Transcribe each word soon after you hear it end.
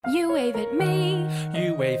You wave at me.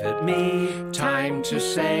 You wave at me. Time to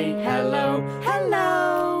say hello.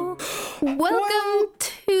 Hello. Welcome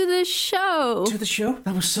to the show. To the show?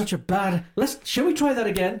 That was such a bad... Shall we try that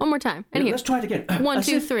again? One more time. And Let's try it again. 1,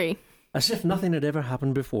 2, 3. As if nothing had ever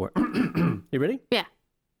happened before. You ready? Yeah.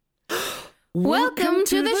 Welcome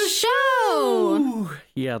to the show.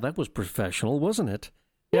 Yeah, that was professional, wasn't it?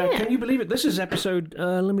 Yeah, can you believe it? This is episode,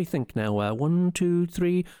 let me think now. 1, 2,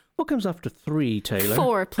 3. What comes after 3, Taylor?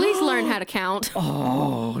 4. Please learn how to count.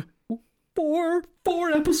 Oh, 4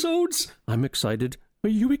 episodes. I'm excited. Are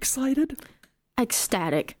you excited?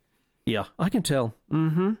 Ecstatic. Yeah, I can tell.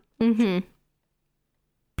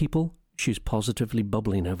 People, she's positively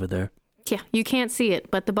bubbling over there. Yeah, you can't see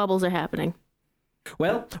it, but the bubbles are happening.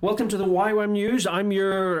 Well, welcome to the YWAM News. I'm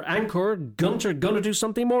your anchor, Gunter, gonna do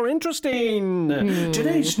something more interesting.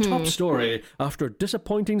 Today's top story. After a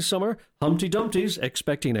disappointing summer, Humpty Dumpty's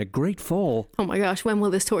expecting a great fall. Oh my gosh, when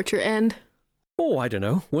will this torture end? Oh, I don't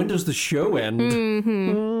know. When does the show end?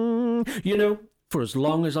 You know, for as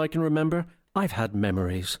long as I can remember, I've had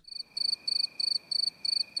memories.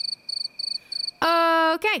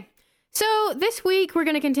 Okay. So this week we're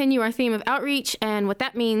going to continue our theme of outreach and what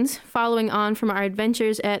that means, following on from our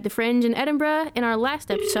adventures at the Fringe in Edinburgh in our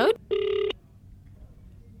last episode.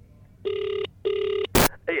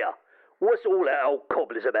 Here, what's all that old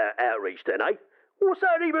cobblers about outreach then, eh? What's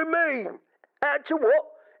that even mean? Out to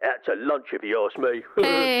what? Out to lunch if you ask me.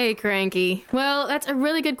 Hey, Cranky. Well, that's a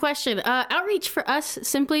really good question. Outreach for us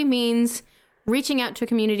simply means reaching out to a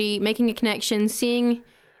community, making a connection, seeing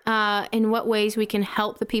in what ways we can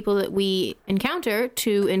help the people that we encounter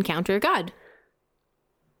to encounter God.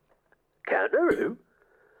 Counter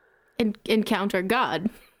who? Encounter God.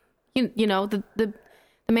 You know, the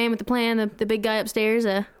man with the plan, the big guy upstairs.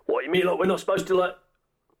 What, you mean like we're not supposed to, like,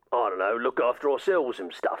 I don't know, look after ourselves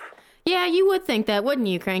and stuff? Yeah, you would think that, wouldn't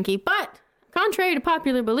you, Cranky? But, contrary to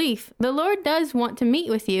popular belief, the Lord does want to meet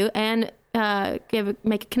with you and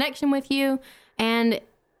make a connection with you and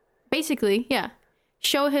basically,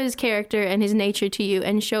 show his character and his nature to you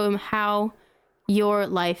and show him how your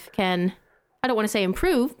life can, I don't want to say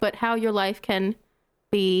improve, but how your life can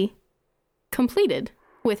be completed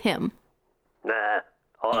with him. Nah,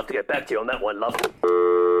 I'll have to get back to you on that one, love.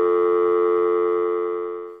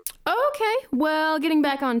 Okay, well, getting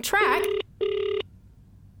back on track.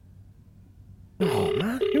 Oh,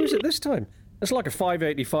 man, who is it this time? It's like a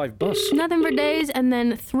 585 bus. Nothing for days and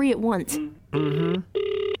then 3 at once.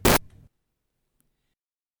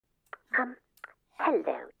 Hello,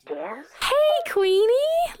 dear. Hey,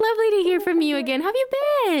 Queenie! Lovely to hear from you again. How have you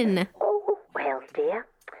been? Oh, well, dear.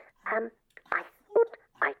 I thought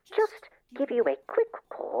I'd just give you a quick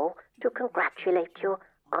call to congratulate you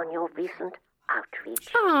on your recent outreach.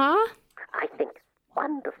 Aw. I think it's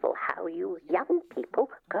wonderful how you young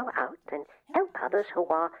people go out and help others who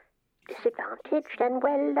are disadvantaged and,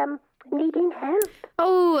 well, needing help.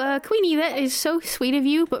 Oh, Queenie, that is so sweet of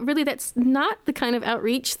you, but really that's not the kind of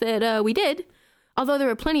outreach that we did. Although there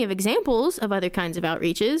are plenty of examples of other kinds of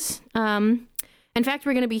outreaches. In fact,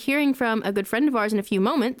 we're going to be hearing from a good friend of ours in a few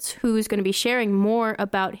moments who's going to be sharing more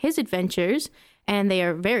about his adventures, and they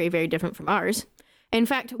are very, very different from ours. In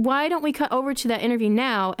fact, why don't we cut over to that interview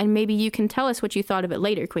now, and maybe you can tell us what you thought of it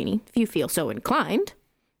later, Queenie, if you feel so inclined.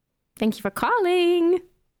 Thank you for calling.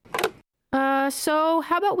 So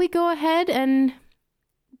how about we go ahead and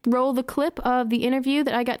roll the clip of the interview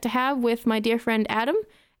that I got to have with my dear friend Adam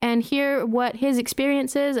and hear what his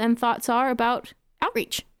experiences and thoughts are about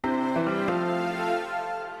outreach. All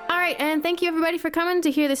right, and thank you everybody for coming to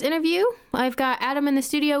hear this interview. I've got Adam in the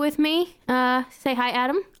studio with me. Say hi,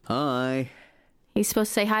 Adam. Hi. He's supposed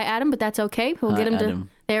to say hi, Adam, but that's okay. We'll get him Adam. to...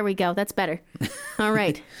 There we go. That's better. All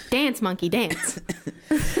right. Dance, monkey, dance.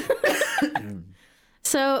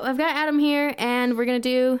 So I've got Adam here, and we're going to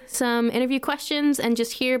do some interview questions and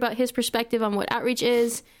just hear about his perspective on what outreach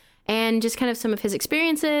is and just kind of some of his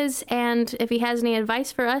experiences. And if he has any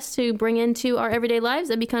advice for us to bring into our everyday lives,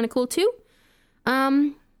 that'd be kind of cool too.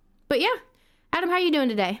 But yeah, Adam, how are you doing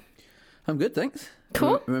today? I'm good, thanks.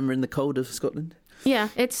 Cool. Remember in the cold of Scotland? Yeah,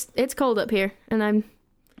 it's cold up here, and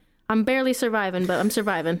I'm barely surviving, but I'm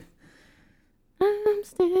surviving. I'm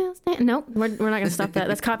still standing. Nope, we're not going to stop that.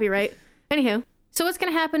 That's copyright. Anywho, so what's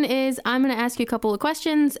going to happen is I'm going to ask you a couple of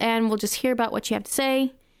questions, and we'll just hear about what you have to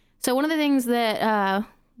say. So one of the things that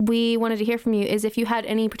we wanted to hear from you is if you had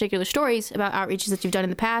any particular stories about outreaches that you've done in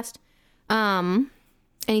the past,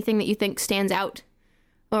 anything that you think stands out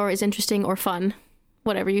or is interesting or fun,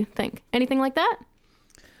 whatever you think. Anything like that?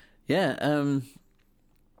 Yeah,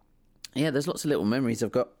 there's lots of little memories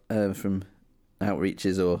I've got from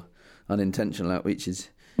outreaches or unintentional outreaches.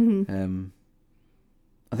 Mm-hmm.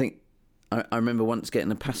 I think I remember once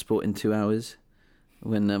getting a passport in 2 hours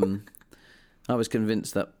when I was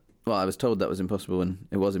convinced that, well, I was told that was impossible and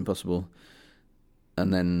it was impossible.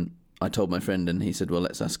 And then I told my friend and he said, well,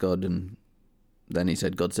 let's ask God. And then he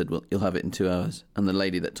said, God said, well, you'll have it in 2 hours. And the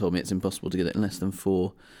lady that told me it's impossible to get it in less than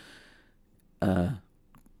 4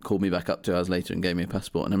 called me back up 2 hours later and gave me a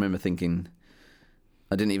passport. And I remember thinking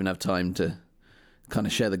I didn't even have time to kind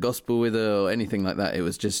of share the gospel with her or anything like that. It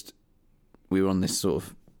was just, we were on this sort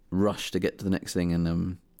of rush to get to the next thing.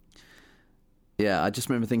 And I just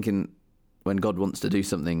remember thinking, when God wants to do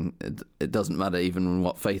something, it doesn't matter even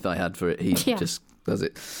what faith I had for it. He just does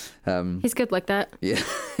it. He's good like that. Yeah,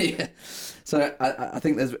 yeah. So I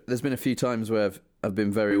think there's been a few times where I've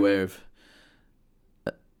been very aware of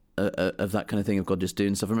that kind of thing, of God just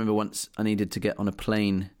doing stuff. I remember once I needed to get on a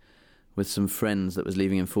plane with some friends that was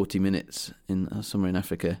leaving in 40 minutes in somewhere in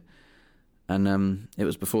Africa, and it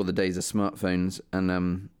was before the days of smartphones,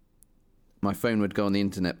 and my phone would go on the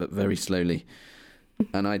internet but very slowly.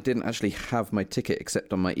 And I didn't actually have my ticket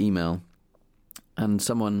except on my email. And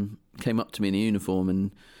someone came up to me in a uniform and,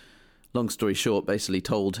 long story short, basically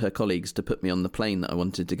told her colleagues to put me on the plane that I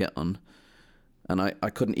wanted to get on. And I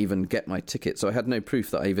couldn't even get my ticket. So I had no proof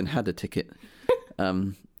that I even had a ticket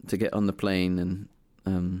to get on the plane.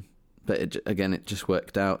 And but it just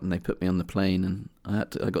worked out, and they put me on the plane, and I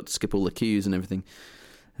got to skip all the queues and everything.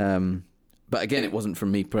 But again, it wasn't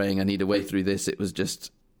from me praying, I need a way through this. It was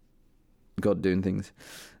just God doing things.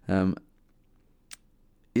 And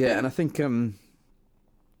I think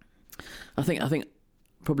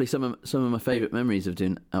probably some of my favourite memories of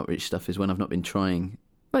doing outreach stuff is when I've not been trying.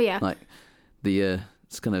 Oh yeah, like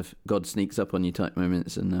it's kind of God sneaks up on you type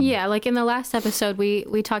moments. And like in the last episode we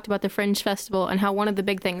talked about the Fringe Festival and how one of the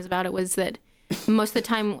big things about it was that most of the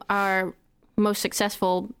time our most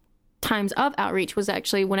successful times of outreach was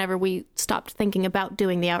actually whenever we stopped thinking about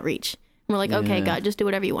doing the outreach. And we're like, okay, God, just do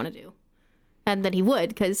whatever you want to do. And then he would,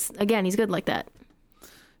 because again, he's good like that.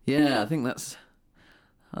 Yeah, I think that's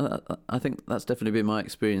definitely been my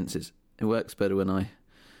experience. It works better when I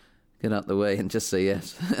get out the way and just say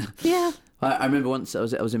yes. Yeah. I remember once I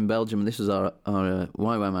was in Belgium, and this was our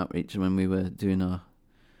YWAM outreach when we were doing our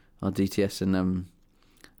DTS, and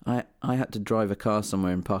I had to drive a car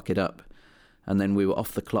somewhere and park it up, and then we were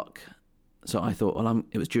off the clock. So I thought, well,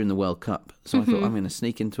 it was during the World Cup, so I thought I'm going to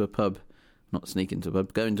go into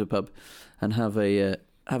a pub and have a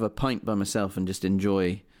pint by myself and just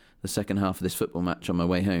enjoy the second half of this football match on my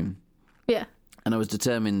way home. Yeah. And I was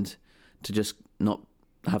determined to just not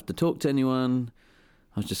have to talk to anyone.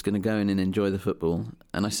 I was just going to go in and enjoy the football.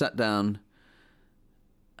 And I sat down,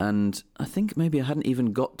 and I think maybe I hadn't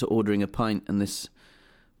even got to ordering a pint, and this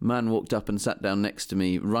man walked up and sat down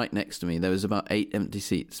right next to me. There was about 8 empty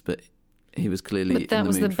seats, but he was clearly but that in the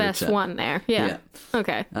was mood the for a best chat. one there. Yeah.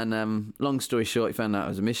 Okay. And long story short, he found out I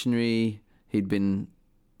was a missionary. He'd been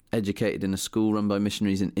educated in a school run by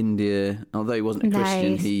missionaries in India. Although he wasn't a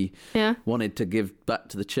Christian, he wanted to give back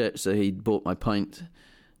to the church, so he bought my pint.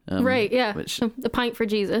 Right, yeah. The pint for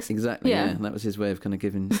Jesus. Exactly, yeah. That was his way of kind of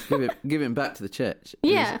giving back to the church.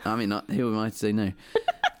 Yeah. Who am I to say no?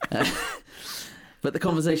 But the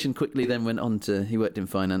conversation quickly then went on to, he worked in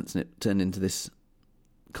finance, and it turned into this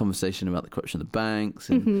conversation about the corruption of the banks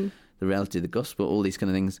and the reality of the gospel, all these kind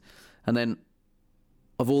of things. And then,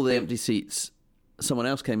 of all the empty seats, someone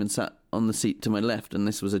else came and sat on the seat to my left, and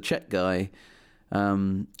this was a Czech guy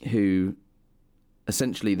who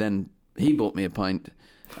essentially then, he bought me a pint.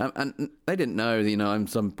 And they didn't know, I'm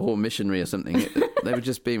some poor missionary or something. They were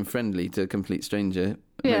just being friendly to a complete stranger.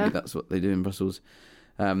 Maybe that's what they do in Brussels.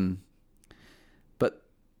 But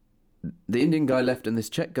the Indian guy left, and this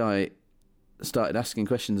Czech guy started asking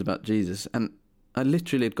questions about Jesus. And I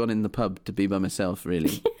literally had gone in the pub to be by myself,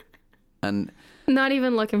 really. And not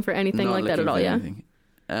even looking for anything like that at all, yeah.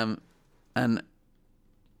 And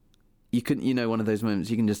you couldn't, one of those moments,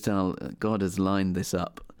 you can just tell God has lined this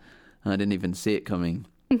up. And I didn't even see it coming.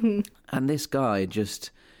 And this guy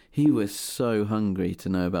he was so hungry to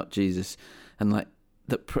know about Jesus, and like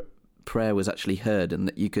that prayer was actually heard, and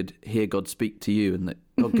that you could hear God speak to you, and that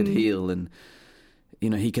God could heal, and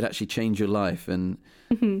he could actually change your life. And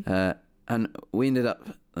and we ended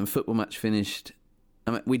up, the football match finished.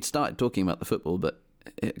 I mean, we'd started talking about the football, but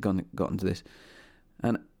it got into this.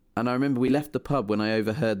 And I remember we left the pub when I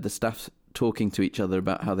overheard the staff talking to each other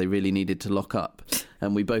about how they really needed to lock up.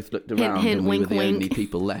 And we both looked around, hint, and we wink, were the wink. only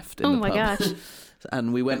people left in the pub. Oh my gosh.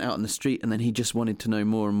 And we went out on the street, and then he just wanted to know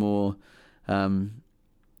more and more. And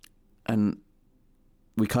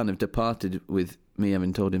we kind of departed with me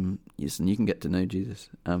having told him, listen, you can get to know Jesus.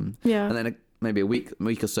 And then maybe a week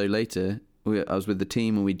or so later, I was with the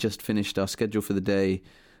team and we just finished our schedule for the day,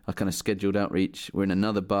 our kind of scheduled outreach. We're in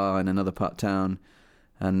another bar in another part of town,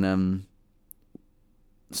 and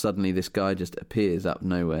suddenly this guy just appears out of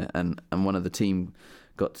nowhere, and one of the team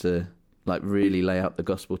got to like really lay out the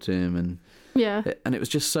gospel to him, and it was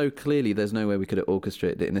just so clearly there's no way we could have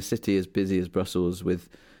orchestrated it in a city as busy as Brussels. With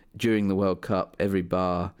during the World Cup, every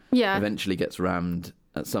bar eventually gets rammed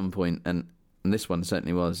at some point, and this one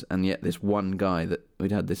certainly was. And yet this one guy that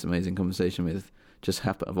we'd had this amazing conversation with just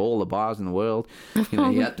happened, of all the bars in the world, he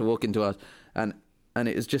had to walk into ours, and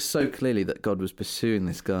it was just so clearly that God was pursuing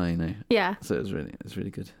this guy, so it was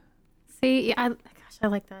really good. See, gosh, I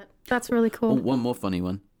like that. That's really cool. One more funny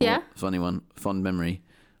one. Fond memory.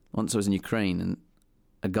 Once I was in Ukraine and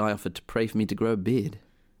a guy offered to pray for me to grow a beard.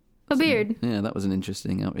 Beard? Yeah, that was an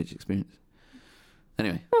interesting outreach experience.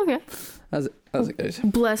 Anyway. Okay. As it goes.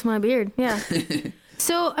 Bless my beard. Yeah.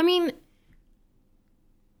 So, I mean,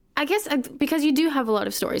 I guess because you do have a lot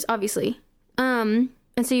of stories, obviously. And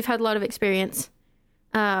so you've had a lot of experience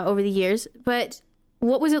over the years. But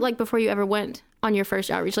what was it like before you ever went on your first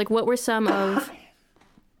outreach? Like, what were some of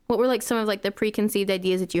the preconceived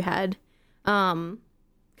ideas that you had?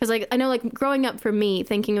 Because like I know, like growing up for me,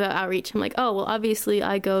 thinking about outreach, I'm like, oh well, obviously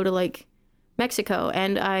I go to like Mexico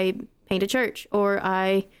and I paint a church,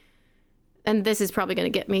 and this is probably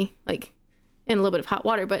going to get me like in a little bit of hot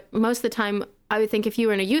water, but most of the time I would think if you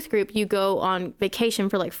were in a youth group, you go on vacation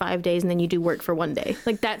for like 5 days and then you do work for 1 day.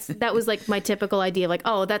 Like that was like my typical idea of like,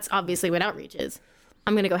 oh, that's obviously what outreach is.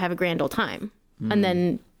 I'm going to go have a grand old time and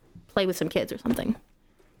then play with some kids or something.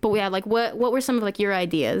 But yeah, like what were some of like your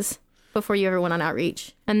ideas before you ever went on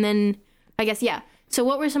outreach? And then I guess, so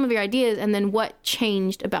what were some of your ideas and then what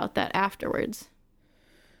changed about that afterwards?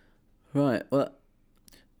 Right. Well,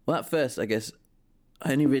 at first, I guess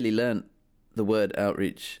I only really learnt the word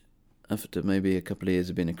outreach after maybe a couple of years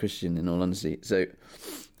of being a Christian, in all honesty. So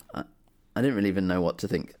I didn't really even know what to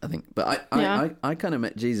think, I think. But I kind of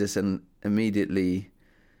met Jesus and immediately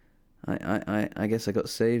I guess I got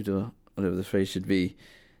saved, or whatever the phrase should be,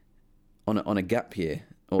 on a gap year,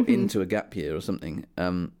 or into a gap year or something,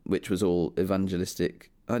 which was all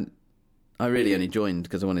evangelistic. I really only joined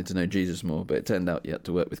because I wanted to know Jesus more, but it turned out you had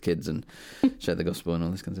to work with kids and share the gospel and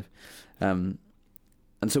all this kind of stuff.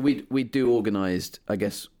 And so we do organised, I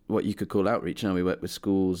guess, what you could call outreach. Now we work with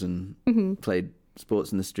schools and played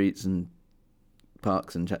sports in the streets and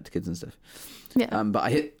parks and chat to kids and stuff. Yeah. But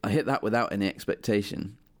I hit that without any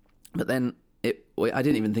expectation. But then I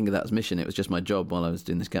didn't even think of that as mission. It was just my job while I was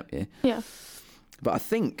doing this gap year. Yeah. But I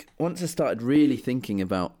think once I started really thinking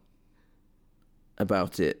about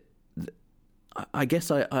it, I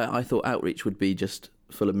guess I thought outreach would be just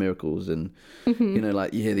full of miracles and,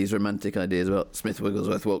 like you hear these romantic ideas about Smith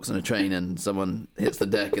Wigglesworth walks on a train and someone hits the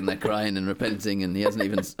deck and they're crying and repenting and he hasn't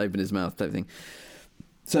even opened his mouth type thing.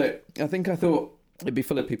 So I thought it'd be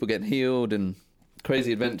full of people getting healed and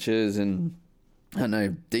crazy adventures and, I don't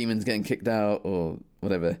know, demons getting kicked out or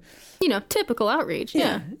whatever. Typical outreach.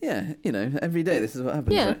 Yeah. Yeah. Every day this is what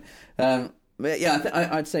happens. Yeah. Right? But yeah,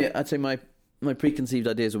 I'd say my preconceived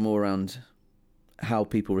ideas were more around how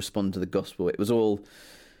people respond to the gospel. It was all,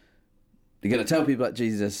 you're going to tell people about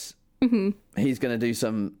Jesus. He's going to do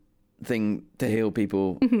something to heal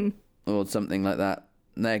people or something like that.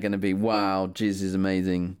 And they're going to be, wow, Jesus is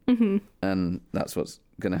amazing. And that's what's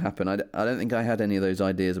going to happen. I don't think I had any of those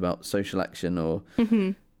ideas about social action or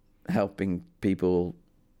helping people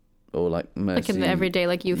or like mercy. Like in the everyday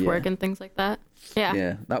like youth work and things like that. Yeah.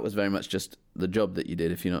 Yeah, that was very much just the job that you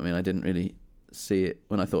did, if you know what I mean. I didn't really see it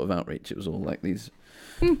when I thought of outreach. It was all like these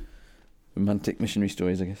romantic missionary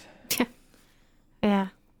stories, I guess. Yeah.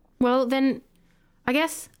 Well, then I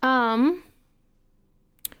guess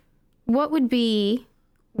what would be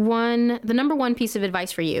the number one piece of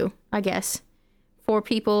advice for you, I guess, for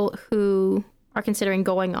people who are considering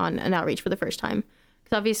going on an outreach for the first time?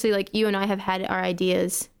 Because obviously, like, you and I have had our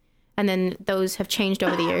ideas, and then those have changed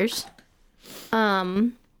over the years.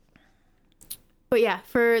 But yeah,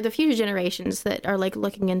 for the future generations that are like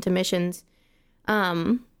looking into missions,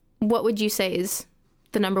 what would you say is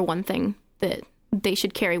the number one thing that they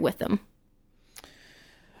should carry with them?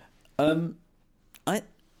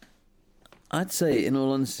 I'd say, in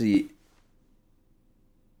all honesty,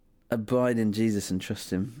 abide in Jesus and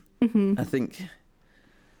trust him. I think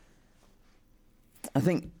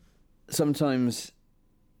sometimes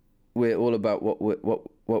we're all about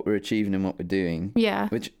what we're achieving and what we're doing. Yeah.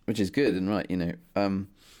 Which is good and right,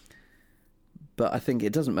 But I think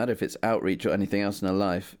it doesn't matter if it's outreach or anything else in our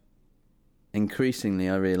life. Increasingly,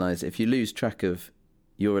 I realise if you lose track of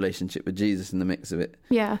your relationship with Jesus in the mix of it,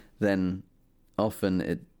 then often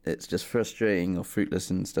it's just frustrating or fruitless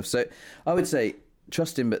and stuff. So I would say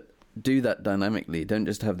trust him, but do that dynamically. Don't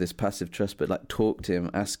just have this passive trust, but like talk to him,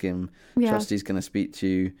 ask him, trust he's going to speak to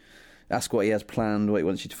you, ask what he has planned, what he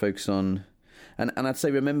wants you to focus on. And I'd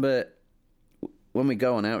say, remember, when we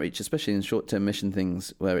go on outreach, especially in short-term mission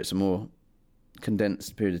things where it's a more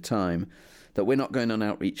condensed period of time, that we're not going on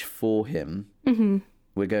outreach for him. Mm-hmm.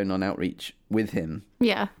 We're going on outreach with him.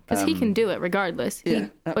 Yeah, because he can do it regardless.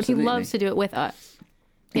 But he loves to do it with us.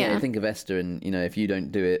 Yeah, think of Esther, and if you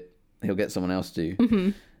don't do it, he'll get someone else to.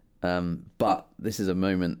 Mm-hmm. But this is a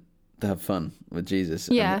moment to have fun with Jesus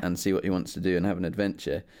and see what he wants to do and have an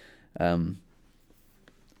adventure. But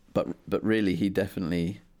really, he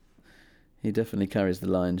definitely carries the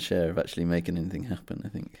lion's share of actually making anything happen, I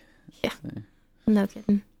think. Yeah, so. No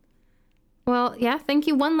kidding. Well, thank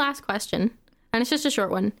you. One last question, and it's just a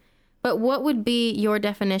short one. But what would be your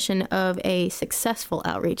definition of a successful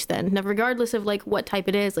outreach then? Now, regardless of like what type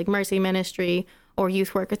it is, like mercy ministry or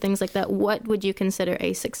youth work or things like that, what would you consider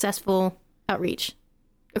a successful outreach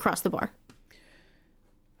across the bar?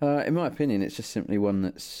 In my opinion, it's just simply one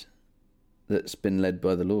that's been led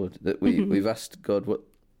by the Lord. That we've asked God,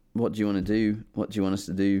 what do you want to do? What do you want us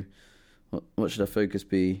to do? What should our focus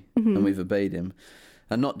be? Mm-hmm. And we've obeyed him.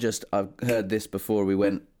 And not just, I've heard this before we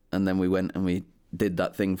went, and then we went and we did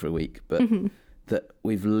that thing for a week, but that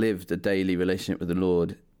we've lived a daily relationship with the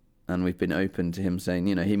Lord, and we've been open to him saying,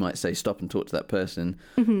 he might say, stop and talk to that person,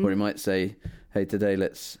 or he might say, hey, today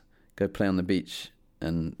let's go play on the beach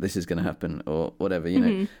and this is going to happen, or whatever,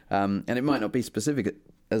 and it might not be specific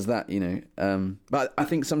as that, but I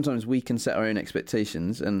think sometimes we can set our own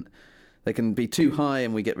expectations, and they can be too high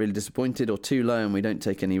and we get really disappointed, or too low and we don't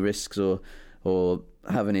take any risks or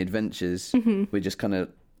have any adventures. We just kind of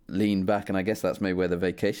lean back, and I guess that's maybe where the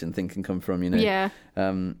vacation thing can come from,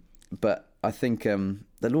 but I think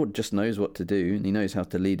the Lord just knows what to do, and he knows how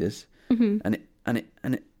to lead us, and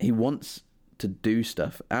he wants to do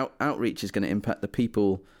stuff. Outreach is going to impact the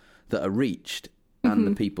people that are reached and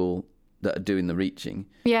the people that are doing the reaching.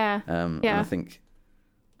 And I think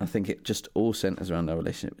it just all centers around our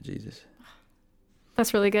relationship with Jesus.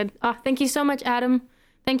 That's really good. Thank you so much, Adam.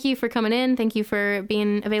 Thank you for coming in. Thank you for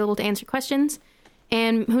being available to answer questions.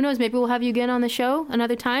 And who knows, maybe we'll have you again on the show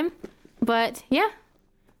another time. But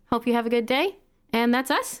hope you have a good day. And that's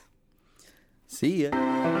us. See ya.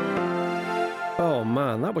 Oh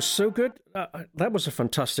man, that was so good. That was a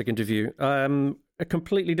fantastic interview. A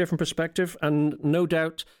completely different perspective, and no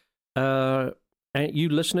doubt you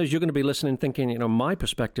listeners, you're going to be listening thinking, my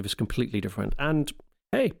perspective is completely different. And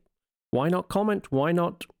hey, why not comment? Why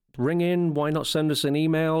not ring in? Why not send us an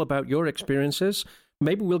email about your experiences?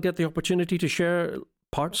 Maybe we'll get the opportunity to share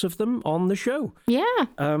parts of them on the show.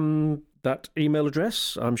 That email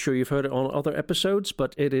address, I'm sure you've heard it on other episodes,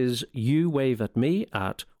 but it is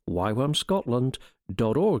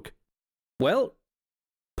youwaveatme@ywamscotland.org. Well,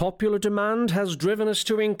 popular demand has driven us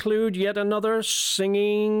to include yet another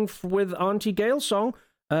Singing with Auntie Gail song.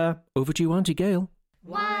 Over to you, Auntie Gail.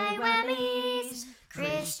 YWAMmies,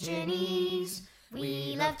 Christianese,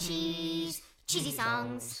 we love cheese, cheesy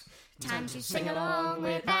songs. Time to sing along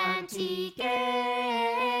with Auntie Gail.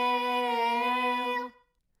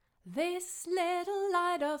 This little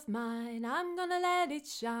light of mine, I'm gonna let it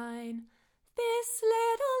shine. This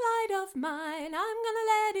little light of mine, I'm gonna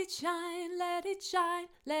let it shine, let it shine,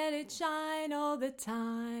 let it shine all the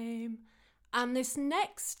time. And this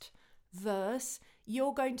next verse,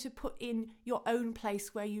 you're going to put in your own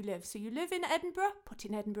place where you live. So you live in Edinburgh, put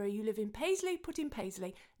in Edinburgh. You live in Paisley, put in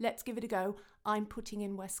Paisley. Let's give it a go. I'm putting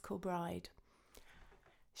in West Kilbride.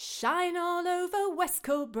 Shine all over West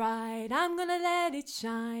Kilbride, I'm gonna let it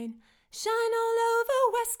shine. Shine all over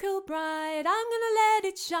West Kilbride, I'm gonna let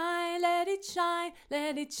it shine, let it shine,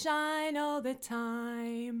 let it shine all the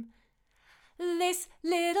time. This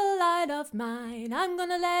little light of mine, I'm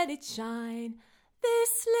gonna let it shine.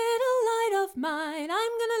 This little light of mine,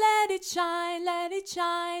 I'm gonna let it shine, let it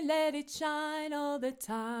shine, let it shine all the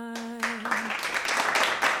time.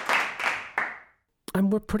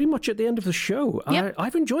 And we're pretty much at the end of the show. Yep.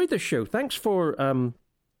 I've enjoyed this show. Thanks for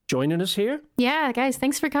joining us here. Yeah, guys,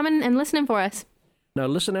 thanks for coming and listening for us. Now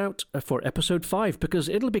listen out for episode 5, because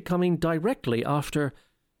it'll be coming directly after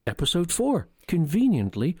episode 4.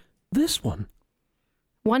 Conveniently, this one.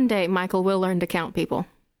 One day, Michael will learn to count people.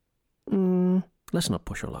 Let's not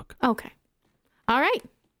push our luck. Okay. All right.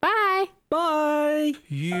 Bye. Bye.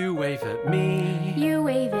 You wave at me. You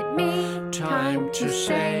wave at me. Time to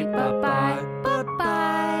say bye-bye.